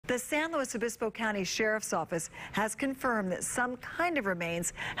The San Luis Obispo County Sheriff's Office has confirmed that some kind of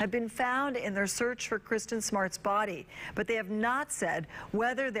remains have been found in their search for Kristin Smart's body, but they have not said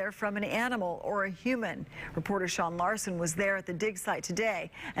whether they're from an animal or a human. Reporter Sean Larson was there at the dig site today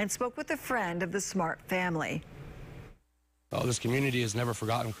and spoke with a friend of the Smart family. Oh, this community has never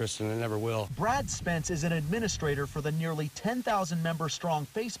forgotten Kristin and never will. Brad Spence is an administrator for the nearly 10,000 member strong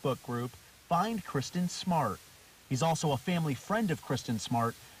Facebook group Find Kristin Smart. He's also a family friend of Kristin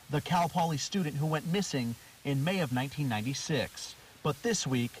Smart, the Cal Poly student who went missing in May of 1996. But this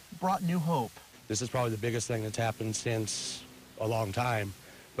week brought new hope. This is probably the biggest thing that's happened since a long time,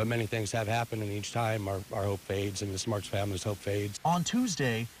 but many things have happened, and each time our hope fades and the Smart's family's hope fades. On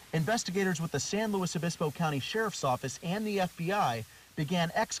Tuesday, investigators with the San Luis Obispo County Sheriff's Office and the FBI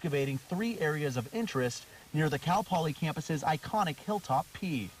began excavating 3 areas of interest near the Cal Poly campus's iconic Hilltop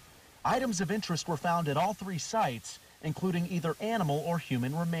P. Items of interest were found at all 3 sites, including either animal or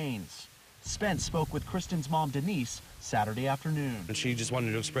human remains. Spence spoke with Kristin's mom, Denise, Saturday afternoon. And she just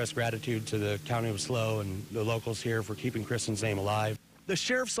wanted to express gratitude to the County of SLO and the locals here for keeping Kristin's name alive. The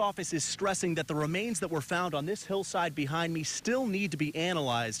Sheriff's Office is stressing that the remains that were found on this hillside behind me still need to be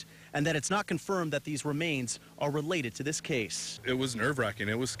analyzed, and that it's not confirmed that these remains are related to this case. It was nerve-wracking.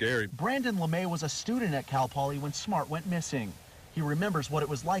 It was scary. Brandon LeMay was a student at Cal Poly when Smart went missing. He remembers what it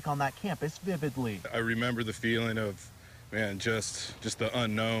was like on that campus vividly. I remember the feeling of, man, just the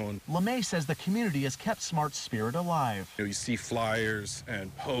unknown. LeMay says the community has kept Smart's spirit alive. You see flyers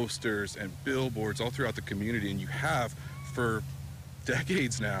and posters and billboards all throughout the community, and you have for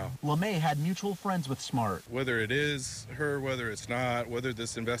decades now. LeMay had mutual friends with Smart. Whether it is her, whether it's not, whether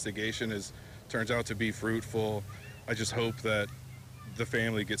this investigation turns out to be fruitful, I just hope that the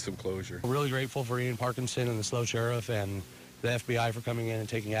family gets some closure. We're really grateful for Ian Parkinson and the SLO sheriff and the FBI for coming in and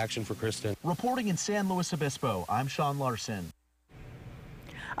taking action for Kristin. Reporting in San Luis Obispo, I'm Sean Larson.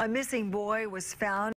 A missing boy was found